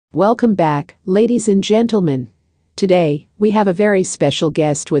Welcome back, ladies and gentlemen. Today, we have a very special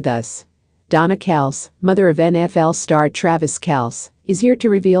guest with us. Donna Kelce, mother of NFL star Travis Kelce, is here to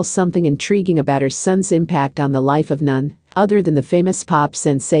reveal something intriguing about her son's impact on the life of none other than the famous pop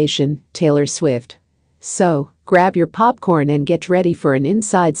sensation, Taylor Swift. So, grab your popcorn and get ready for an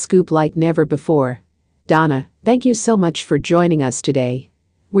inside scoop like never before. Donna, thank you so much for joining us today.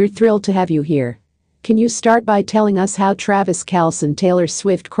 We're thrilled to have you here. Can you start by telling us how Travis Kelce and Taylor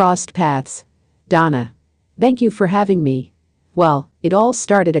Swift crossed paths? Donna. Thank you for having me. Well, it all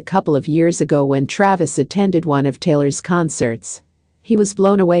started a couple of years ago when Travis attended one of Taylor's concerts. He was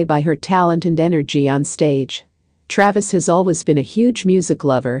blown away by her talent and energy on stage. Travis has always been a huge music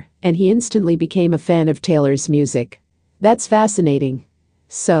lover, and he instantly became a fan of Taylor's music. That's fascinating.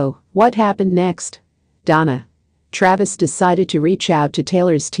 So, what happened next? Donna. Travis decided to reach out to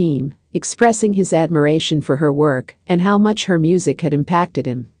Taylor's team, expressing his admiration for her work and how much her music had impacted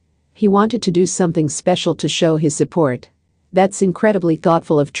him. He wanted to do something special to show his support. That's incredibly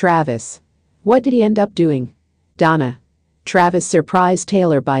thoughtful of Travis. What did he end up doing? Donna. Travis surprised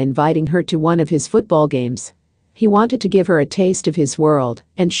Taylor by inviting her to one of his football games. He wanted to give her a taste of his world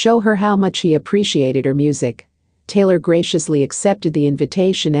and show her how much he appreciated her music. Taylor graciously accepted the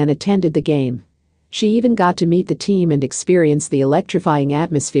invitation and attended the game. She even got to meet the team and experience the electrifying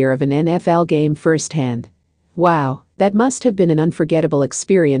atmosphere of an NFL game firsthand. Wow, that must have been an unforgettable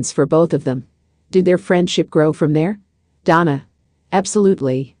experience for both of them. Did their friendship grow from there? Donna.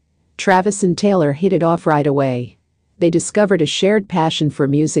 Absolutely. Travis and Taylor hit it off right away. They discovered a shared passion for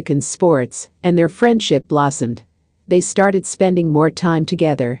music and sports, and their friendship blossomed. They started spending more time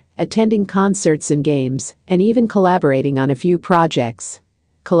together, attending concerts and games, and even collaborating on a few projects.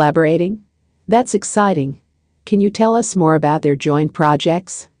 Collaborating? That's exciting. Can you tell us more about their joint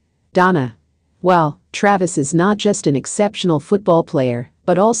projects? Donna. Well, Travis is not just an exceptional football player,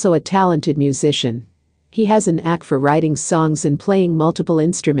 but also a talented musician. He has an knack for writing songs and playing multiple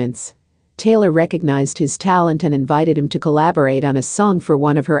instruments. Taylor recognized his talent and invited him to collaborate on a song for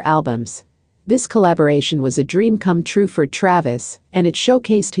one of her albums. This collaboration was a dream come true for Travis, and it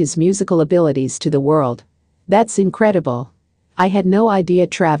showcased his musical abilities to the world. That's incredible. I had no idea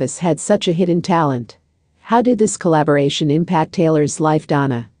Travis had such a hidden talent. How did this collaboration impact Taylor's life?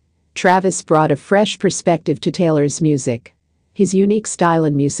 Donna. Travis brought a fresh perspective to Taylor's music. His unique style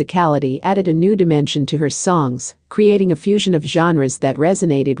and musicality added a new dimension to her songs, creating a fusion of genres that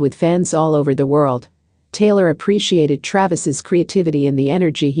resonated with fans all over the world. Taylor appreciated Travis's creativity and the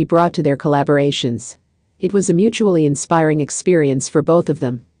energy he brought to their collaborations. It was a mutually inspiring experience for both of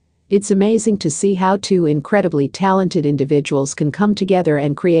them. It's amazing to see how two incredibly talented individuals can come together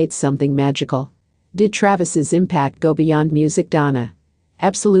and create something magical. Did Travis's impact go beyond music? Donna.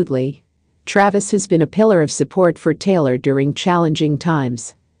 Absolutely. Travis has been a pillar of support for Taylor during challenging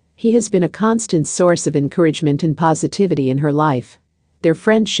times. He has been a constant source of encouragement and positivity in her life. Their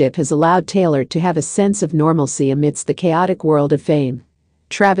friendship has allowed Taylor to have a sense of normalcy amidst the chaotic world of fame.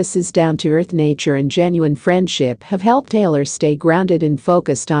 Travis's down-to-earth nature and genuine friendship have helped Taylor stay grounded and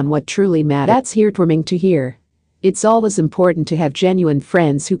focused on what truly matters. That's heartwarming to hear. It's always important to have genuine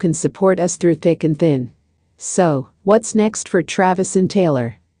friends who can support us through thick and thin. So, what's next for Travis and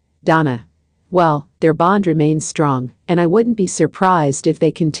Taylor? Donna. Well, their bond remains strong, and I wouldn't be surprised if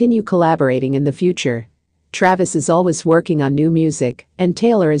they continue collaborating in the future. Travis is always working on new music, and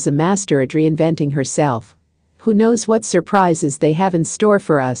Taylor is a master at reinventing herself. Who knows what surprises they have in store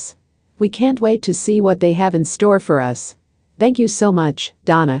for us? We can't wait to see what they have in store for us. Thank you so much,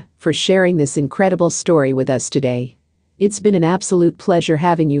 Donna, for sharing this incredible story with us today. It's been an absolute pleasure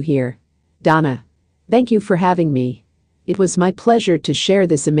having you here. Donna. Thank you for having me. It was my pleasure to share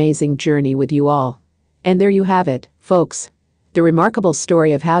this amazing journey with you all. And there you have it, folks. The remarkable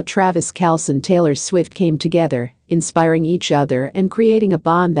story of how Travis Kelce and Taylor Swift came together, inspiring each other and creating a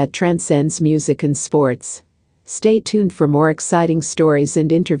bond that transcends music and sports. Stay tuned for more exciting stories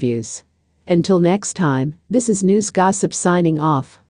and interviews. Until next time, this is News Gossip signing off.